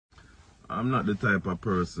I'm not the type of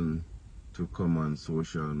person to come on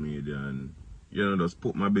social media and, you know, just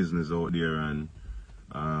put my business out there and,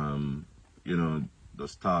 you know,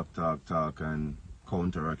 just talk and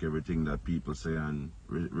counteract everything that people say and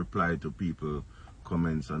reply to people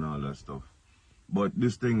comments and all that stuff. But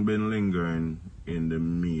this thing been lingering in the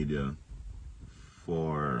media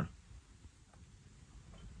for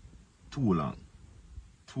too long.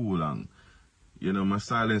 You know, my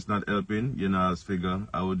silence not helping. You know, as figure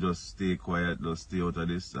I would just stay quiet, just stay out of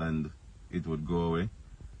this and it would go away.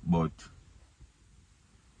 But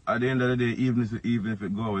at the end of the day, even if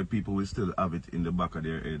it go away, people will still have it in the back of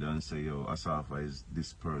their head and say, yo, Asafa is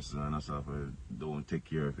this person and Asafa don't take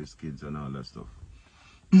care of his kids and all that stuff.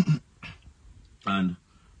 And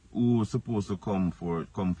who's supposed to come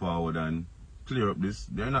forward and clear up this?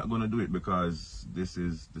 They're not going to do it because this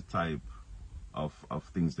is the type of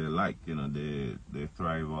things they like. You know, they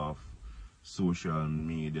thrive off social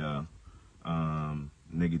media,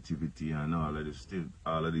 negativity and all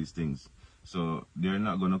of these things. So they're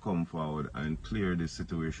not going to come forward and clear this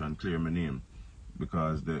situation, clear my name,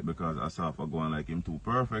 because Asafa going like him too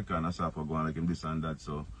perfect and Asafa going like him this and that.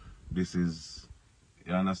 So this is,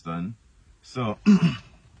 you understand? So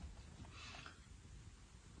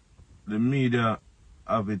the media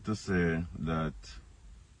have it to say that,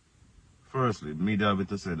 firstly, media have it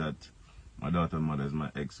to say that my daughter's mother is my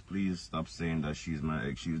ex. Please stop saying that she's my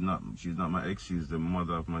ex. She's not my ex. She's the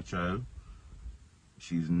mother of my child.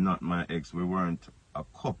 She's not my ex. We weren't a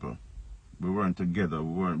couple. We weren't together.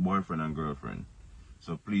 We weren't boyfriend and girlfriend.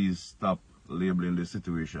 So please stop labeling the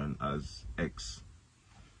situation as ex.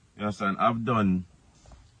 You understand? I've done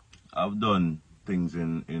things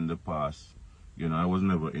in the past. You know, I was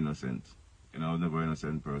never innocent. You know, I was never an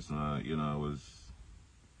innocent person. You know,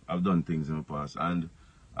 I've done things in the past, and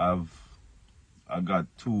I got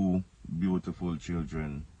two beautiful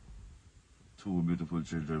children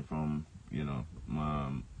from, you know,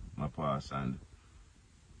 my past, and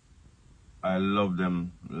I love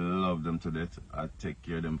them to death. I take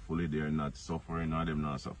care of them fully. They're not suffering or them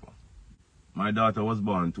not suffer. My daughter was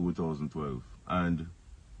born in 2012, and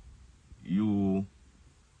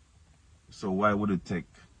so why would it take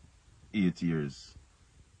 8 years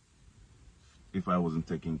if I wasn't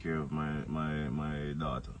taking care of my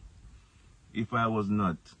daughter? If I was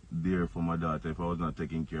not there for my daughter, if I was not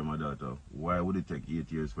taking care of my daughter, why would it take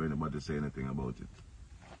 8 years for anybody to say anything about it?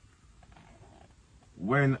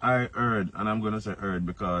 When I heard, and I'm going to say heard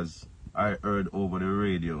because I heard over the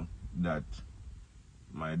radio that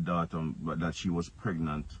my daughter, that she was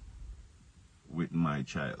pregnant with my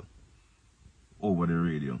child, over the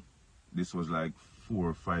radio. This was like 4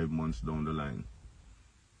 or 5 months down the line.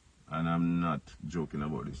 And I'm not joking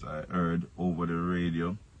about this. I heard over the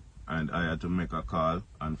radio and I had to make a call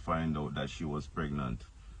and find out that she was pregnant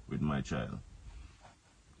with my child.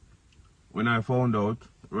 When I found out,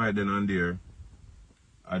 right then and there,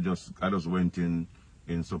 I just went in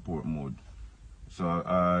support mode.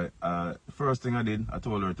 So first thing I did, I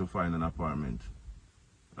told her to find an apartment,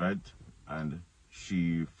 right? And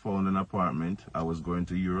she found an apartment. I was going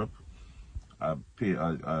to Europe. I gave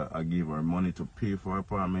her money to pay for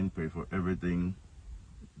apartment, pay for everything,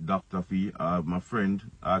 doctor fee. I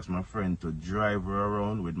asked my friend to drive her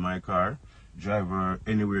around with my car, drive her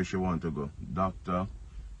anywhere she want to go, doctor,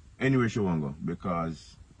 anywhere she want to go,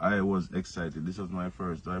 because I was excited. This was my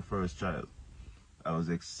first child. I was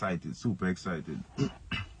excited, super excited.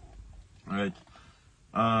 Right.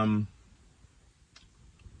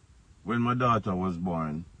 When my daughter was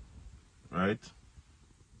born, right,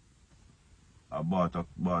 I bought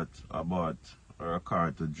her a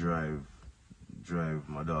car to drive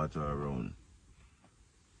my daughter around.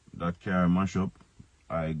 That car mash up,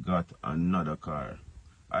 I got another car.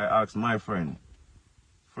 I asked my friend,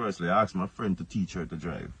 firstly I asked my friend to teach her to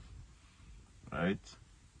drive. Right?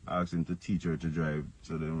 I asked him to teach her to drive,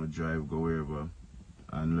 so then we drive, go wherever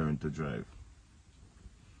and learn to drive.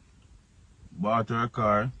 Bought her a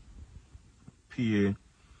car, pay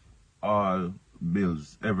all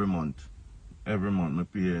bills every month. Every month I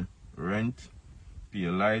pay rent, pay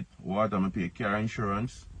light, water, I pay car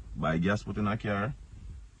insurance, buy gas put in a car,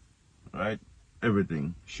 right?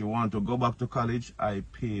 Everything. She want to go back to college, I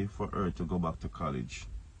pay for her to go back to college,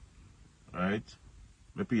 right?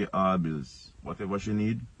 I pay all bills. Whatever she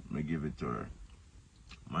need, I give it to her.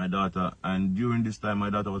 My daughter, and during this time,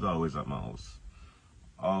 my daughter was always at my house.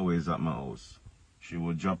 Always at my house. She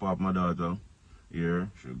would drop off my daughter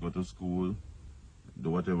here, she would go to school,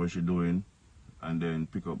 do whatever she doing, and then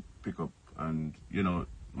pick up, and you know,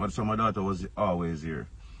 so my daughter was always here.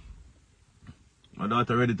 My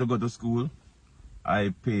daughter ready to go to school,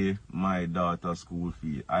 I pay my daughter school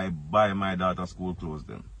fee. I buy my daughter school clothes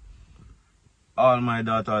them. All my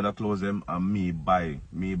daughter other clothes them and me buy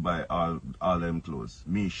all them clothes.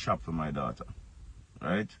 Me shop for my daughter.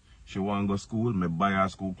 Right? She want to go school, me buy her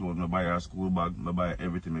school clothes, me buy her school bag, me buy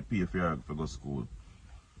everything, me pay for her to go school.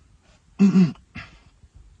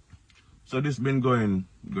 So this been going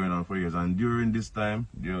on for years, and during this time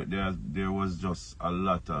there was just a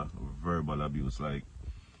lot of verbal abuse, like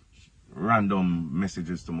random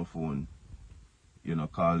messages to my phone, you know,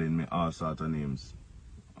 calling me all sorts of names.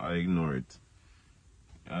 I ignore it.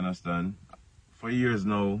 You understand? For years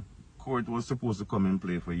now, court was supposed to come in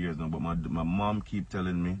play for years now, but my mom keep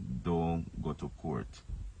telling me, don't go to court.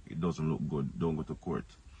 It doesn't look good. Don't go to court.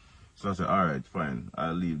 So I said, all right, fine.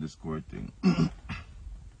 I'll leave this court thing.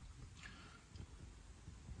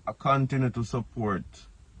 I continue to support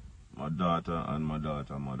my daughter and my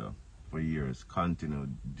daughter's mother for years.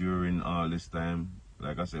 Continued during all this time.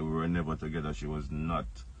 Like I said, we were never together. She was not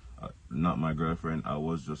my girlfriend. I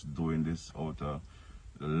was just doing this out of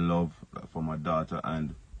love for my daughter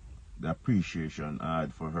and the appreciation I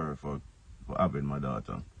had for her for having my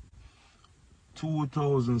daughter.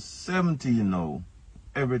 2017 now,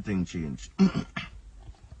 everything changed.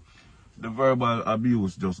 The verbal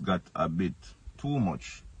abuse just got a bit too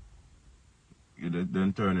much. It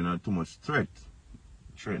then turned into too much threat.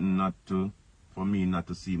 Threatening for me not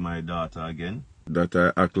to see my daughter again. That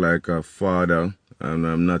I act like a father and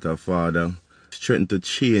I'm not a father. Threatening to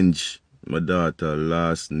change my daughter's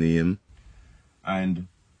last name. And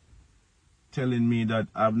telling me that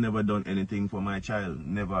I've never done anything for my child.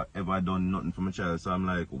 Never ever done nothing for my child. So I'm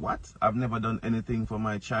like, what? I've never done anything for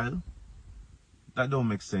my child? That don't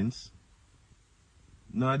make sense.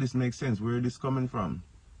 No, this makes sense. Where is this coming from?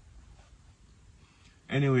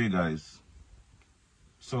 Anyway, guys,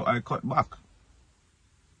 so I cut back.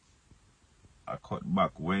 I cut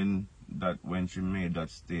back when she made that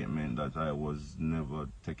statement that I was never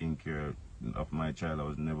taking care of my child. I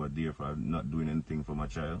was never there for not doing anything for my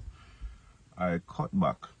child. I cut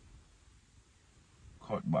back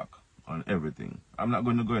on everything. I'm not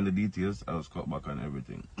going to go into details. I was cut back on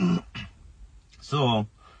everything. So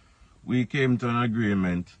we came to an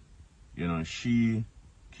agreement. You know, she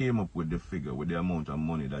came up with the figure, with the amount of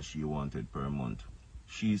money that she wanted per month.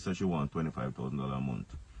 She said she wanted $25,000 a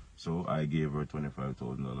month. So I gave her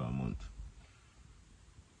 $25,000 a month.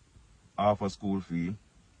 Half a school fee,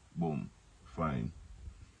 boom, fine.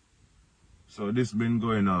 So this been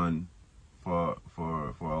going on for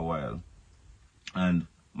a while. And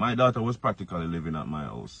my daughter was practically living at my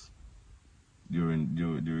house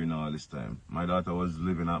during all this time. My daughter was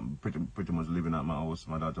living at pretty much living at my house.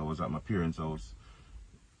 My daughter was at my parents' house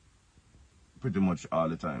pretty much all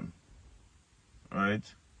the time, right?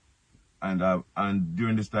 And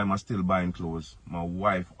during this time, I still buying clothes. My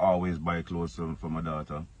wife always buy clothes for my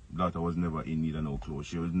daughter. Daughter was never in need of no clothes.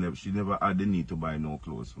 She never had the need to buy no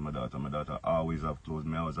clothes for my daughter. My daughter always have clothes.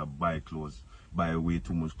 Me always have buy clothes, buy way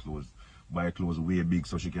too much clothes, buy clothes way big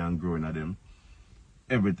so she can grow in them.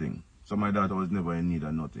 Everything. So my daughter was never in need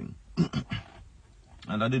of nothing.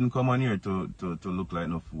 And I didn't come on here to look like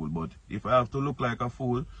no fool. But if I have to look like a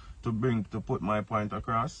fool to put my point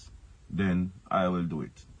across, then I will do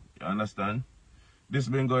it. You understand? This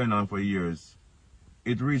has been going on for years.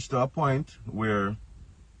 It reached a point where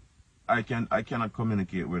I cannot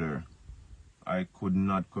communicate with her. I could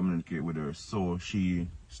not communicate with her. So she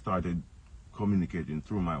started communicating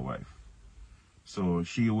through my wife. So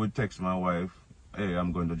she would text my wife, hey,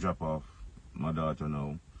 I'm going to drop off my daughter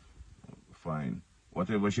now. Fine.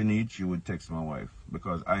 Whatever she needs, she would text my wife,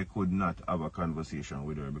 because I could not have a conversation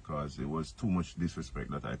with her because it was too much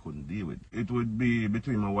disrespect that I couldn't deal with. It would be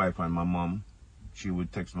between my wife and my mom. She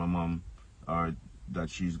would text my mom or that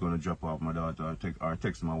she's going to drop off my daughter, or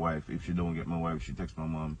text my wife. If she don't get my wife, she texts my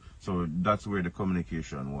mom. So that's where the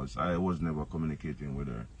communication was. I was never communicating with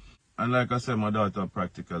her. And like I said, my daughter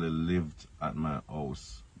practically lived at my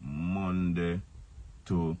house Monday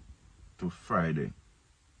to Friday.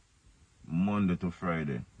 Monday to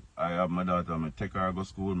Friday. I have my daughter, I take her to go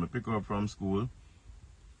school, I pick her up from school,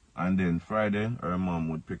 and then Friday her mom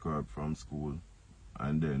would pick her up from school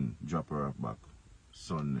and then drop her off back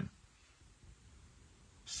Sunday.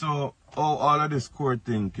 So how all of this court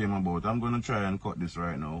thing came about, I'm gonna try and cut this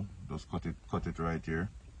right now. Just cut it right here,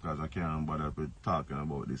 because I can't bother with talking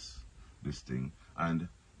about this thing. And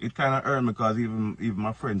it kinda hurt me because even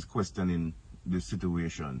my friends questioning the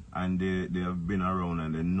situation, and they have been around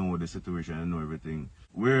and they know the situation and know everything.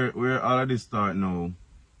 Where all of this start now,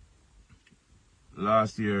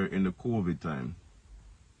 last year in the COVID time,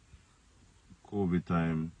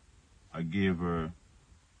 I gave her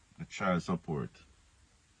the child support.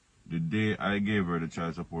 The day I gave her the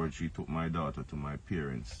child support, she took my daughter to my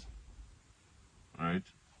parents. Right?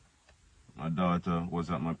 My daughter was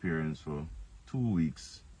at my parents for 2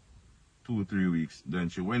 weeks, 3 weeks. Then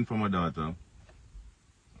she went for my daughter,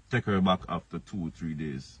 take her back after 2 or 3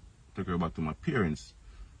 days. Took her back to my parents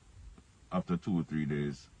after 2 or 3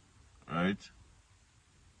 days. Right?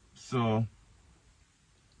 So,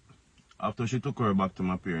 after she took her back to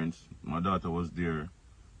my parents, my daughter was there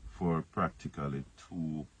for practically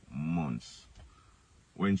 2 months.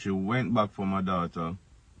 When she went back for my daughter,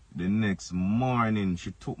 the next morning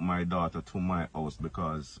she took my daughter to my house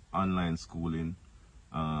because online schooling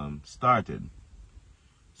started.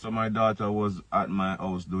 So my daughter was at my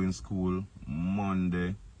house doing school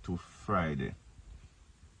Monday to Friday.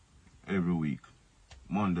 Every week.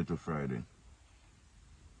 Monday to Friday.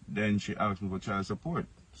 Then she asked me for child support.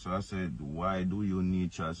 So I said, why do you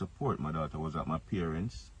need child support? My daughter was at my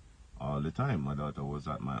parents all the time. My daughter was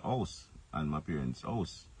at my house and my parents'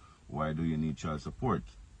 house. Why do you need child support?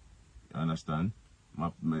 You understand?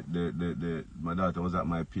 My daughter was at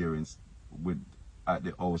my parents at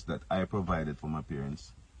the house that I provided for my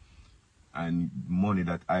parents. And money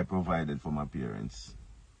that I provided for my parents.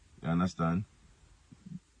 You understand?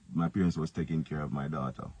 My parents was taking care of my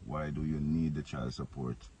daughter. Why do you need the child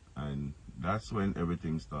support? And that's when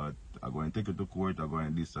everything started. I'm going to take it to court. I'm going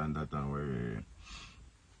to this and that and where.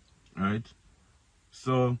 Right?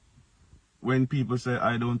 So, when people say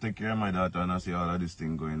I don't take care of my daughter and I see all of this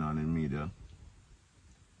thing going on in media,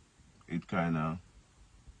 it kind of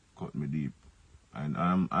cut me deep. And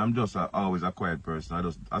I'm just always a quiet person.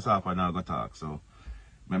 Asafa now go talk, so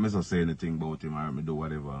I just say anything about him or me do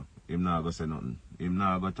whatever. Him not go say nothing. Him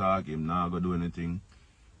not go talk, him not go do anything.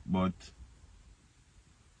 But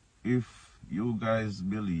if you guys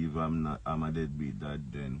believe I'm a deadbeat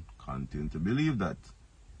dad, then continue to believe that.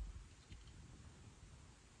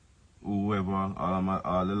 Whoever,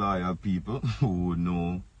 all the loyal people who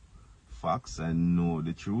know facts and know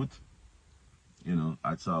the truth, you know,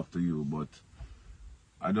 that's up to you. But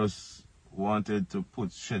I just wanted to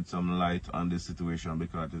shed some light on this situation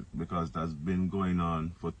because that's been going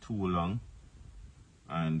on for too long,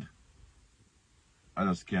 and I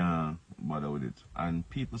just can't bother with it. And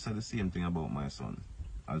people say the same thing about my son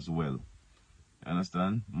as well. You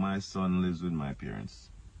understand? My son lives with my parents.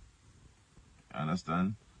 You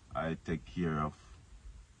understand? I take care of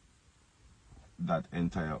that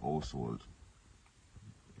entire household.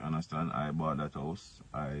 You understand? I bought that house.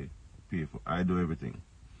 I pay for. I do everything.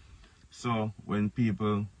 So when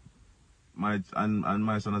people, my son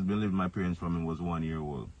has been living with my parents from he was 1 year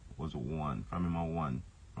old. Was one. From him at 1.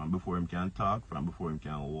 From before him can talk, from before him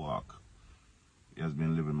can walk. He has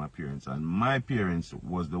been living with my parents. And my parents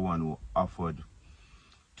was the one who offered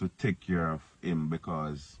to take care of him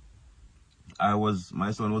because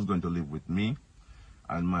my son was going to live with me.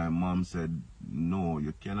 And my mom said, no,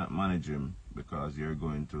 you cannot manage him because you're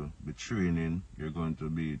going to be training, you're going to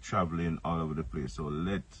be traveling all over the place. So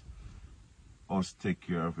let us take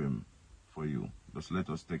care of him for you. Just let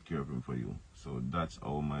us take care of him for you. So that's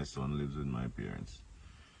how my son lives with my parents.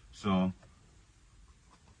 So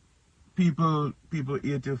people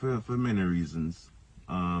hate you for many reasons.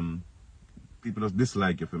 People just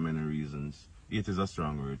dislike you for many reasons. Hate is a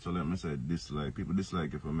strong word, so let me say dislike. People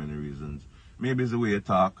dislike you for many reasons. Maybe it's the way you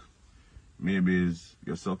talk. Maybe it's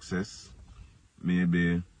your success.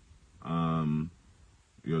 Maybe how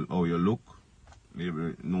you look.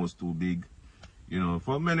 Maybe nose too big. You know,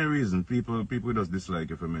 for many reasons. People just dislike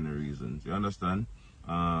you for many reasons. You understand?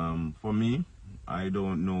 For me, I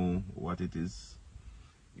don't know what it is.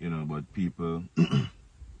 You know, but people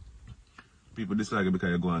people dislike it because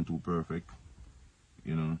you're going too perfect.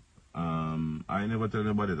 You know. I never tell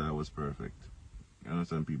anybody that I was perfect. You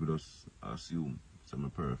understand? People just assume I'm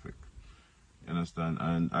perfect. You understand?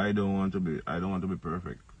 And I don't want to be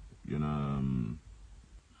perfect. You know.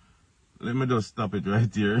 Let me just stop it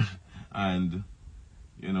right here and,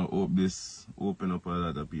 you know, hope this open up a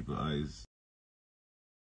lot of people's eyes.